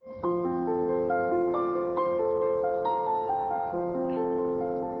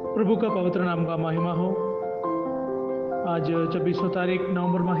प्रभु का पवित्र नाम का महिमा हो। आज 24 तारीख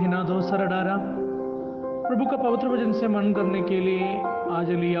नवंबर महीना 2018 प्रभु का पवित्र वचन से मनन करने के लिए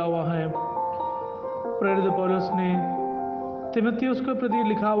आज लिया हुआ है। प्रेरित पौलुस ने तीमुथियुस के प्रति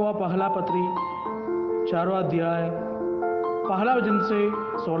लिखा हुआ पहला पत्री 4वां अध्याय पहला वचन से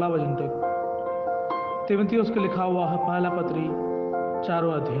 16 वचन तक। तीमुथियुस के लिखा हुआ है पहला पत्री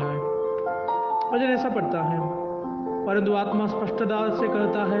 4वां अध्याय। वचन ऐसा पढ़ता है, परंतु आत्मा स्पष्टता से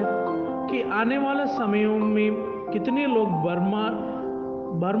कहता है कि आने वाले समयों में कितने लोग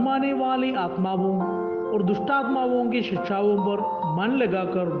भरमाने वाली आत्माओं और दुष्ट आत्माओं की शिक्षाओं पर मन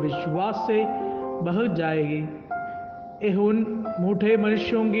लगाकर विश्वास से बहक जाएगी। यह उन मूठे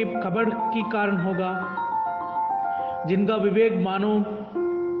मनुष्यों की खबर के कारण होगा जिनका विवेक मानो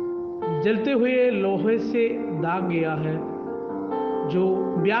जलते हुए लोहे से दाग गया है, जो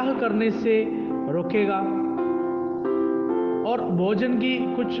ब्याह करने से रोकेगा और भोजन की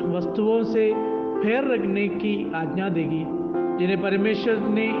कुछ वस्तुओं से फेर रखने की आज्ञा देगी, जिन्हें परमेश्वर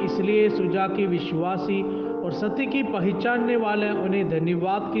ने इसलिए सुझा कि विश्वासी और सत्य की पहचानने वाले उन्हें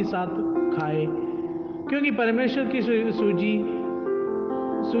धन्यवाद के साथ खाए, क्योंकि परमेश्वर की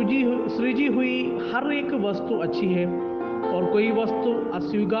सृजी हुई हर एक वस्तु अच्छी है और कोई वस्तु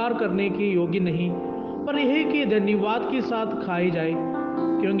अस्वीकार करने के योग्य नहीं, पर यह कि धन्यवाद के साथ खाई जाए,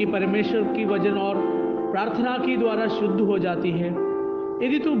 क्योंकि परमेश्वर की वचन और प्रार्थना के द्वारा शुद्ध हो जाती है।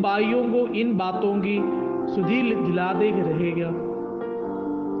 यदि तू भाइयों को इन बातों की सुधि दिलाते रहेगा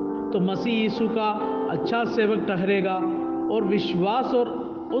तो मसीह यीशु का अच्छा सेवक ठहरेगा और विश्वास और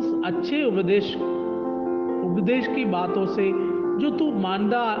उस अच्छे उपदेश की बातों से जो तू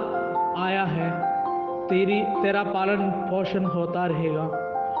मानता आया है तेरा पालन पोषण होता रहेगा।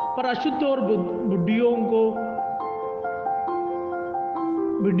 पर अशुद्ध और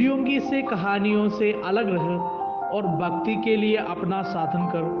बुढ़ियों की से कहानियों से अलग रह और भक्ति के लिए अपना साधन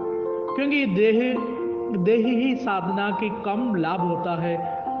कर, क्योंकि देह ही साधना के कम लाभ होता है,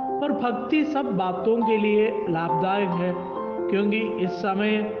 पर भक्ति सब बातों के लिए लाभदायक है, क्योंकि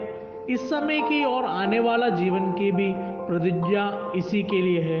इस समय की और आने वाला जीवन की भी प्रतिज्ञा इसी के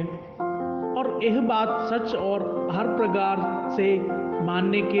लिए है। और यह बात सच और हर प्रकार से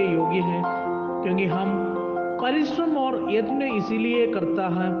मानने के योग्य है, क्योंकि हम परिश्रम और यत्न इसीलिए करता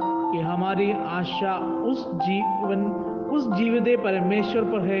है कि हमारी आशा उस जीवित परमेश्वर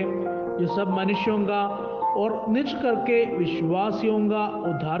पर है, जो सब मनुष्यों का और निज करके विश्वासियों का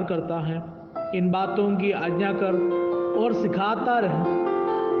उद्धार करता है। इन बातों की आज्ञा कर और सिखाता रह।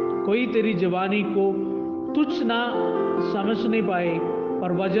 कोई तेरी जवानी को तुच्छ ना समझने पाए,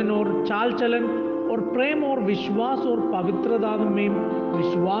 पर वजन और चाल चलन और प्रेम और विश्वास और पवित्रता में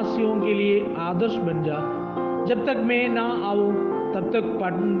विश्वासियों के लिए आदर्श बन जा। जब तक मैं ना आऊं तब तक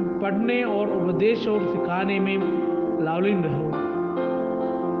पढ़ने और उपदेश और सिखाने में लावलीन रहो।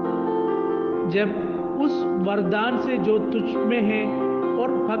 जब उस वरदान से जो तुझ में है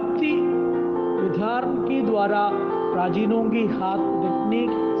और भक्ति उद्धार के द्वारा प्राचीनों की हाथ रखने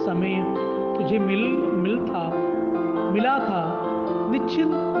समय तुझे मिला था, निश्चित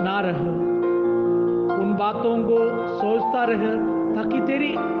ना रह। उन बातों को सोचता रह ताकि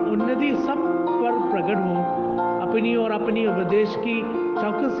तेरी उन्नति सब पर प्रकट हो। अपनी और अपनी उपदेश की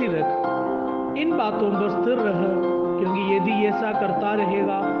चौकसी रख। इन बातों पर स्थिर रह, क्योंकि यदि ऐसा करता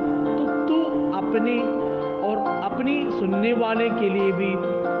रहेगा तो तू अपने और अपनी सुनने वाले के लिए भी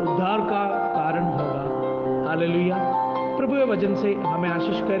उद्धार का कारण होगा। हालेलुया। प्रभु के वचन से हमें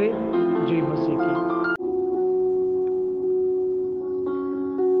आशीष करे। जय मसीह की।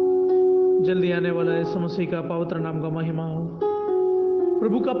 जल्दी आने वाला यीशु मसीह का पवित्र नाम का महिमा हो।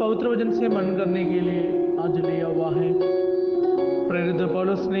 प्रभु का पवित्र वचन से मनन करने के लिए आज लिया हुआ है प्रेरित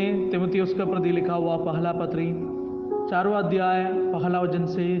पौलुस ने तीमुथियुस के प्रति लिखा हुआ पहला पत्री 4वां अध्याय पहला वचन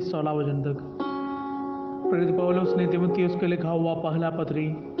से 16 वचन तक। प्रेरित पौलुस ने तीमुथियुस के लिखा हुआ पहला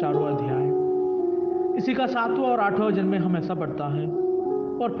पत्री 4वां अध्याय। इसी का 7वां और 8वां वचन में हम ऐसा पढ़ता है,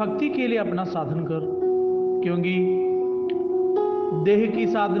 और भक्ति के लिए अपना साधन कर, क्योंकि देह की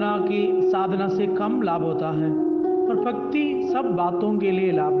साधना से कम लाभ होता है, पर भक्ति सब बातों के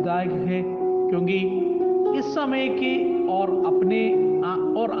लिए लाभदायक है, क्योंकि इस समय की और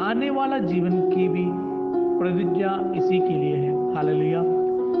आने वाला जीवन की भी प्रतिज्ञा इसी के लिए है। हालेलुया।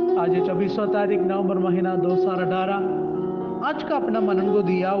 आज 24 तारीख नवंबर महीना 2018। आज का अपना मनन को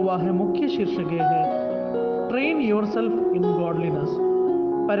दिया हुआ है मुख्य शीर्षक है ट्रेन योरसेल्फ इन गॉडलीनेस।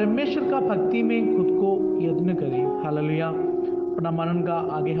 परमेश्वर का भक्ति में खुद को यत्न करें। हालेलुया। अपना मनन का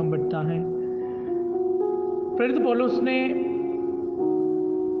आगे हम बढ़ता है। प्रेरित पौलुस ने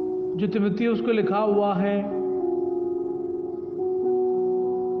जो तीमुथियुस को लिखा हुआ है,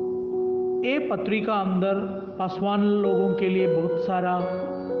 ये पत्रिका अंदर पासवान लोगों के लिए बहुत सारा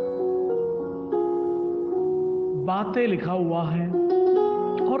बातें लिखा हुआ है।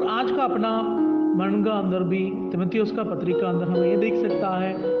 और आज का अपना मन का अंदर भी तीमुथियुस का पत्रिका अंदर हमें ये देख सकता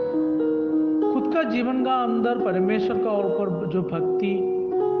है, खुद का जीवन का अंदर परमेश्वर का ऊपर जो भक्ति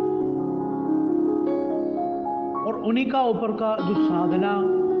और उन्हीं का ऊपर का जो साधना,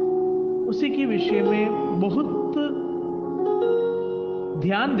 उसी के विषय में बहुत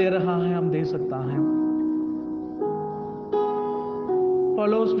ध्यान दे रहा है, हम दे सकता है।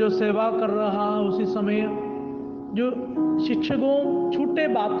 पौलुस जो सेवा कर रहा है उसी समय जो शिक्षकों छोटे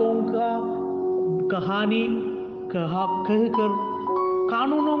बातों का कहानी कहकर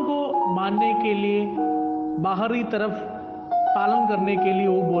कानूनों को मानने के लिए बाहरी तरफ पालन करने के लिए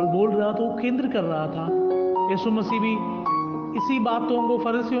वो बोल रहा था, वो केंद्र कर रहा था। यीशु मसीह भी इसी बातों को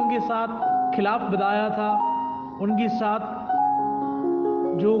फरीसियों के साथ खिलाफ बताया था, उनके साथ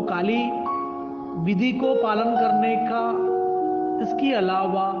जो काली विधि को पालन करने का इसके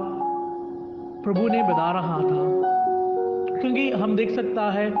अलावा प्रभु ने बता रहा था। क्योंकि हम देख सकता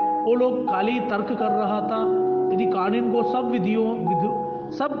है वो लोग काली तर्क कर रहा था, यदि कानून को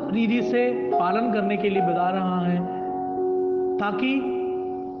सब रीति से पालन करने के लिए बता रहा है, ताकि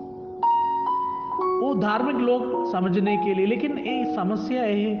वो धार्मिक लोग समझने के लिए। लेकिन एक समस्या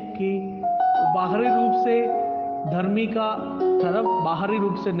है कि बाहरी रूप से धर्मी का तरफ बाहरी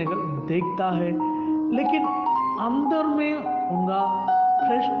रूप से देखता है, लेकिन अंदर में उनका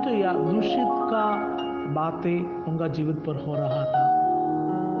भ्रष्ट या दूषित का बातें उनका जीवन पर हो रहा था।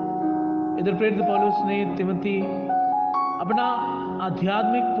 इधर प्रेरित पौलुस ने तीमुथि अपना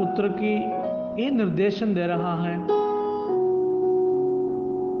आध्यात्मिक पुत्र की ये निर्देशन दे रहा है,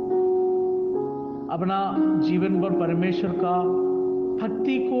 अपना जीवन पर परमेश्वर का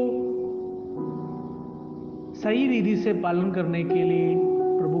भक्ति को सही रीति से पालन करने के लिए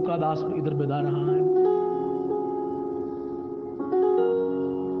प्रभु का दास इधर बता रहा है।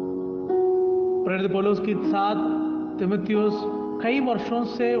 प्रेरित पौलुस के साथ तीमुथियुस कई वर्षों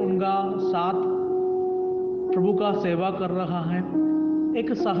से उनका साथ प्रभु का सेवा कर रहा है,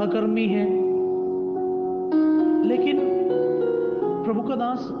 एक सहकर्मी है। लेकिन प्रभु का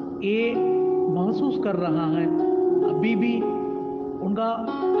दास ये महसूस कर रहा है, अभी भी उनका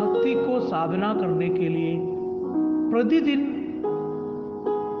भक्ति को साधना करने के लिए प्रतिदिन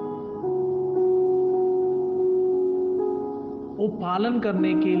वो पालन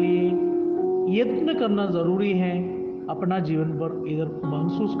करने के लिए यत्न करना जरूरी है, अपना जीवन पर इधर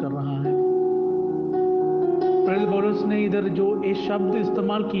महसूस कर रहा है। प्रेरित पौलुस ने इधर जो ये शब्द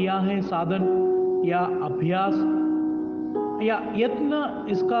इस्तेमाल किया है, साधन या अभ्यास या यत्न,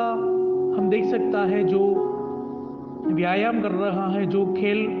 इसका हम देख सकता है जो व्यायाम कर रहा है, जो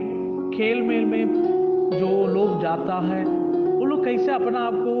खेल मेल में जो लोग जाता है, वो लोग कैसे अपना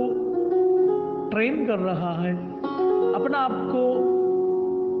आप को ट्रेन कर रहा है, अपना आप को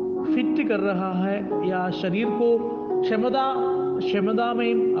फिट कर रहा है, या शरीर को क्षमता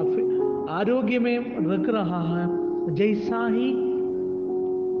में आरोग्य में रख रहा है, जैसा ही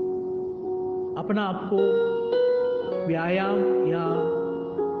अपना आप को व्यायाम या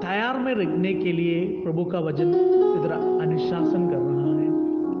तैयार में रखने के लिए प्रभु का वचन इधर अनुशासन कर रहा है।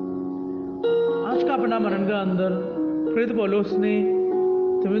 आज का अपना मन का अंदर प्रेरित पौलुस ने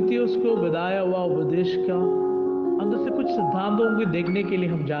तीमुथियुस को बताया हुआ उपदेश का अंदर से कुछ सिद्धांतों को देखने के लिए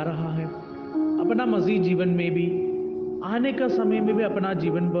हम जा रहा है। अपना मसीह जीवन में भी आने का समय में भी अपना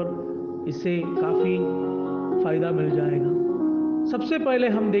जीवन पर इससे काफी फायदा मिल जाएगा। सबसे पहले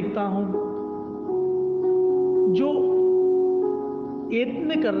हम देखता हूं जो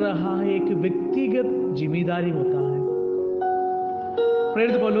यत्न कर रहा है, एक व्यक्तिगत जिम्मेदारी होता है।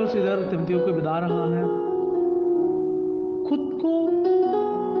 प्रेरित पौलुस इधर तीमुथियुस को बता रहा है, खुद को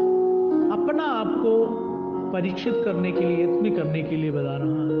अपना आप को परीक्षित करने के लिए, यत्न करने के लिए बता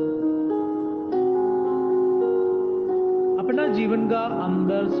रहा है। अपना जीवन का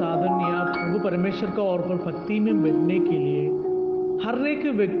अंदर साधन या प्रभु परमेश्वर का और पर भक्ति में बैठने के लिए हर एक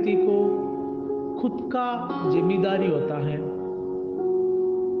व्यक्ति को खुद का जिम्मेदारी होता है।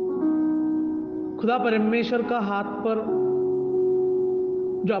 खुदा परमेश्वर का हाथ पर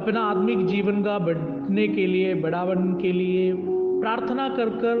जो अपना आत्मिक जीवन का बढ़ने के लिए, बढ़ावन के लिए प्रार्थना कर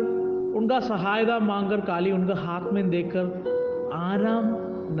कर उनका सहायता मांगकर काली उनका हाथ में देकर आराम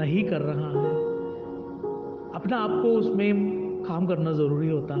नहीं कर रहा है। अपना आप को उसमें काम करना जरूरी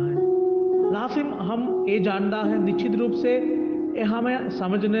होता है। लाजिम हम ये जानना है, निश्चित रूप से ये हमें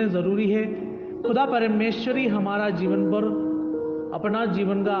समझने जरूरी है, खुदा परमेश्वरी हमारा जीवन पर अपना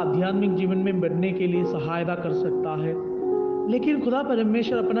जीवन का आध्यात्मिक जीवन में बढ़ने के लिए सहायता कर सकता है। लेकिन खुदा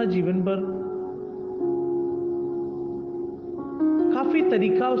परमेश्वर अपना जीवन पर काफी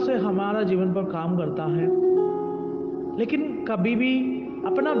तरीका से हमारा जीवन पर काम करता है, लेकिन कभी भी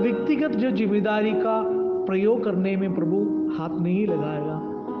अपना व्यक्तिगत जो जिम्मेदारी का प्रयोग करने में प्रभु हाथ नहीं लगाएगा।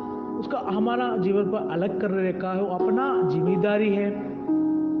 उसका हमारा जीवन पर अलग कर रखा है, वो अपना जिम्मेदारी है।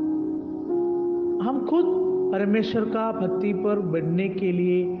 हम खुद परमेश्वर का भक्ति पर बढ़ने के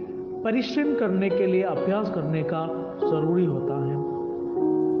लिए, परिश्रम करने के लिए, अभ्यास करने का जरूरी होता है।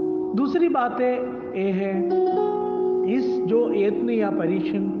 दूसरी बात ये है, इस जो यत्न या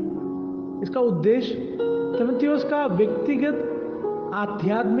परिश्रम, इसका उद्देश्य तीमुथियुस का व्यक्तिगत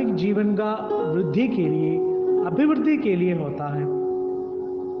आध्यात्मिक जीवन का वृद्धि के लिए, अभिवृद्धि के लिए होता है।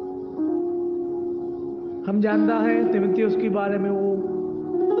 हम जानता है तीमुथियुस के बारे में, वो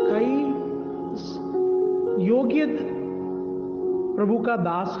कई योग्य प्रभु का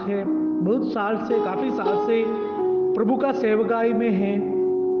दास है, बहुत साल से, काफी साल से प्रभु का सेवकाई में है।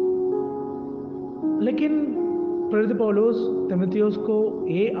 लेकिन प्रेरित पौलुस तीमुथियुस को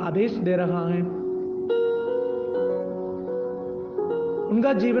ये आदेश दे रहा है,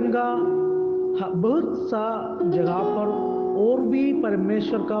 उनका जीवन का बहुत सा जगह पर और भी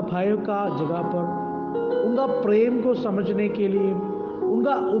परमेश्वर का भय का जगह पर उनका प्रेम को समझने के लिए,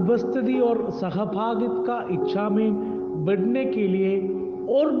 उनका उपस्थिति और सहभागिता का इच्छा में बढ़ने के लिए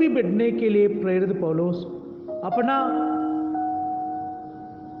और भी बढ़ने के लिए प्रेरित पौलुस अपना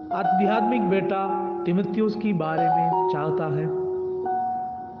आध्यात्मिक बेटा तीमुथियुस के बारे में चाहता है।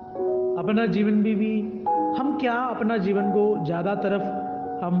 अपना जीवन भी हम क्या अपना जीवन को ज्यादा तरफ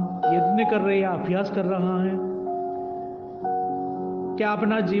हम यत्न कर रहे हैं या अभ्यास कर रहा है? क्या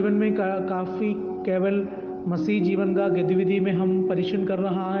अपना जीवन में काफी केवल मसीह जीवन का गतिविधि में हम परिश्रम कर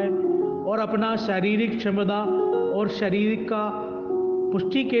रहा है और अपना शारीरिक क्षमता और शारीरिक का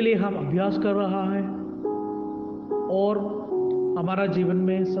पुष्टि के लिए हम अभ्यास कर रहा है? और हमारा जीवन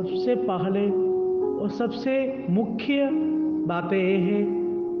में सबसे पहले और सबसे मुख्य बातें ये है,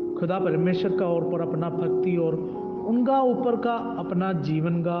 खुदा परमेश्वर का और पर अपना भक्ति और उनका ऊपर का अपना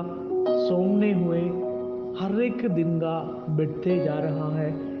जीवन का सौंपने हुए हर एक दिन का बढ़ते जा रहा है,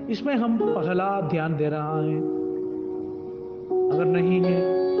 इसमें हम पहला ध्यान दे रहा है। अगर नहीं है,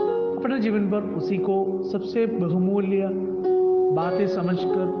 अपने जीवन पर उसी को सबसे बहुमूल्य बातें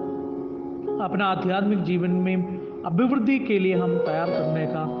समझकर अपना आध्यात्मिक जीवन में अभिवृद्धि के लिए हम तैयार करने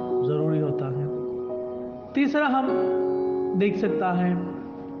का जरूरी होता है। तीसरा हम देख सकता है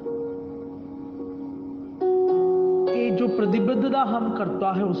कि जो प्रतिबद्धता हम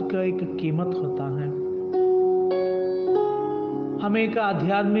करता है उसका एक कीमत होता है। हमें एक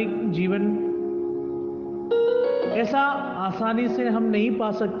आध्यात्मिक जीवन ऐसा आसानी से हम नहीं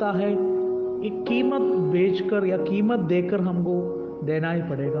पा सकता है, एक कीमत बेचकर या कीमत देकर हमको देना ही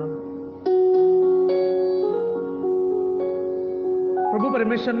पड़ेगा। प्रभु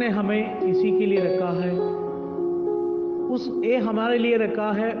परमेश्वर ने हमें इसी के लिए रखा है, हमारे लिए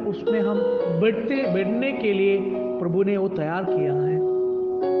रखा है, उसमें हम बढ़ने के लिए प्रभु ने वो तैयार किया है।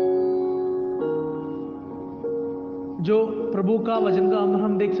 जो प्रभु का वचन का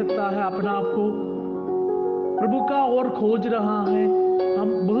हम देख सकता है, अपना आप को प्रभु का और खोज रहा है। हम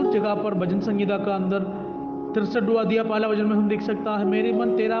बहुत जगह पर भजन संगीता का अंदर 63वां अध्याय पहला वचन में हम देख सकता है, मेरे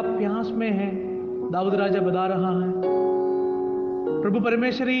मन तेरा प्यास में है, दाऊद राजा बता रहा है। प्रभु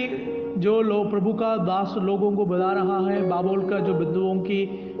परमेश्वरी जो प्रभु का दास लोगों को बता रहा है, बाबुल का जो बिंदुओं की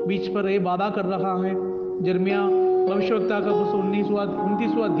बीच पर ये वादा कर रहा है। यिर्मयाह भविष्यवक्ता का पुस्तक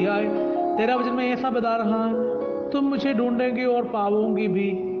 29वां अध्याय 13 वचन में ऐसा बता रहा है, तुम मुझे ढूंढेंगे और पाओगे भी,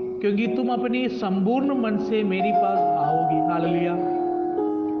 क्योंकि तुम अपनी संपूर्ण मन से मेरे पास आओगी। हालेलुया।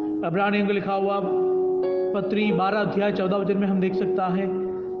 इब्रानियों को लिखा हुआ पत्री 12 अध्याय 14 वचन में हम देख सकता है,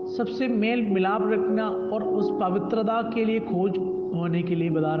 सबसे मेल मिलाप रखना और उस पवित्रता के लिए खोज होने के लिए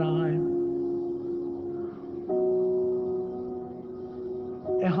बता रहा है।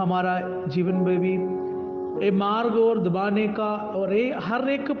 हमारा जीवन में भी ये मार्ग और दबाने का और ये हर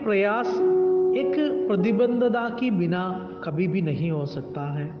एक प्रयास एक प्रतिबद्धता के बिना कभी भी नहीं हो सकता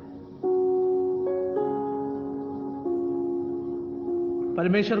है।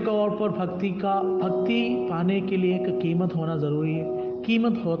 परमेश्वर का और पर भक्ति पाने के लिए एक कीमत होना जरूरी है,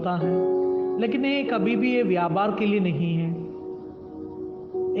 कीमत होता है, लेकिन ये कभी भी ये व्यापार के लिए नहीं है,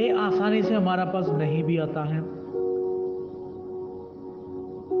 ये आसानी से हमारा पास नहीं भी आता है।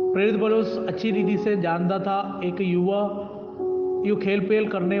 प्रेरित पौलुस अच्छी रीति से जानता था, एक युवा खेल पेल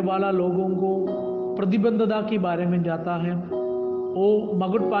करने वाला लोगों को प्रतिबद्धता के बारे में जाता है, वो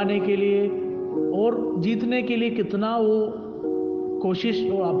मगुट पाने के लिए और जीतने के लिए कितना वो कोशिश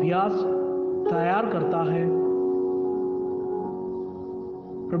और अभ्यास तैयार करता है।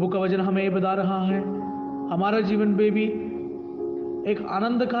 प्रभु का वचन हमें ये बता रहा है, हमारा जीवन में भी एक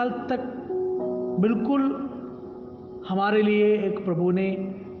आनंद काल तक बिल्कुल हमारे लिए एक प्रभु ने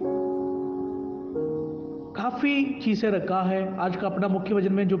काफी चीजें रखा है। आज का अपना मुख्य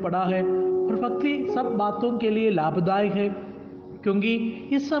वचन में जो पढ़ा है और भक्ति सब बातों के लिए लाभदायक है, क्योंकि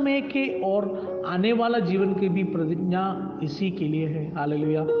इस समय के और आने वाला जीवन की भी प्रतिज्ञा इसी के लिए है।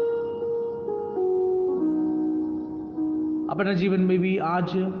 हालेलुया। अपना जीवन में भी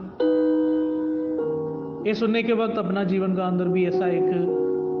आज ये सुनने के वक्त अपना जीवन का अंदर भी ऐसा एक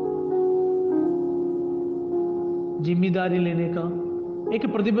जिम्मेदारी लेने का,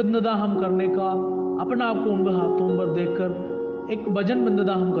 एक प्रतिबद्धता हम करने का, अपना आप को उनके हाथों पर देखकर एक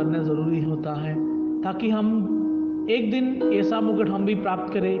वचनबद्धता हम करना जरूरी होता है, ताकि हम एक दिन ऐसा मुकुट हम भी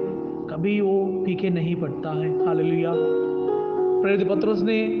प्राप्त करें, कभी वो फीके नहीं पड़ता है। हालेलुया। प्रेरित पत्रुस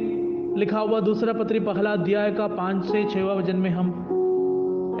ने लिखा हुआ दूसरा पत्री पहला अध्याय का 5 से 6वां वचन में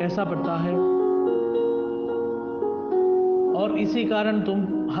हम ऐसा पढ़ता है, और इसी कारण तुम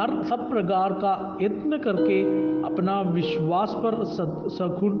हर सब प्रकार का यत्न करके अपना विश्वास पर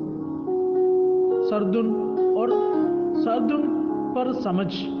सगुण, सरदुन पर समझ,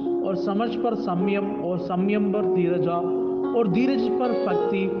 और समझ पर संयम, और संयम पर धीरज, और धीरज पर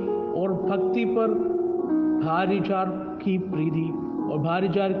भक्ति, और भक्ति पर भारीचार की प्रीति, और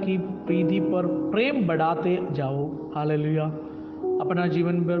भारीचार की प्रीति पर प्रेम बढ़ाते जाओ। हालेलुया। अपना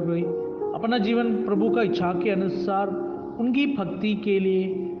जीवन पर भी, अपना जीवन प्रभु का इच्छा के अनुसार उनकी भक्ति के लिए,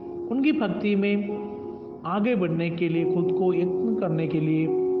 उनकी भक्ति में आगे बढ़ने के लिए, खुद को यत्न करने के लिए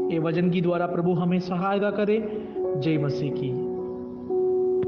ये वचन की द्वारा प्रभु हमें सहायता करे। जय मसीह की।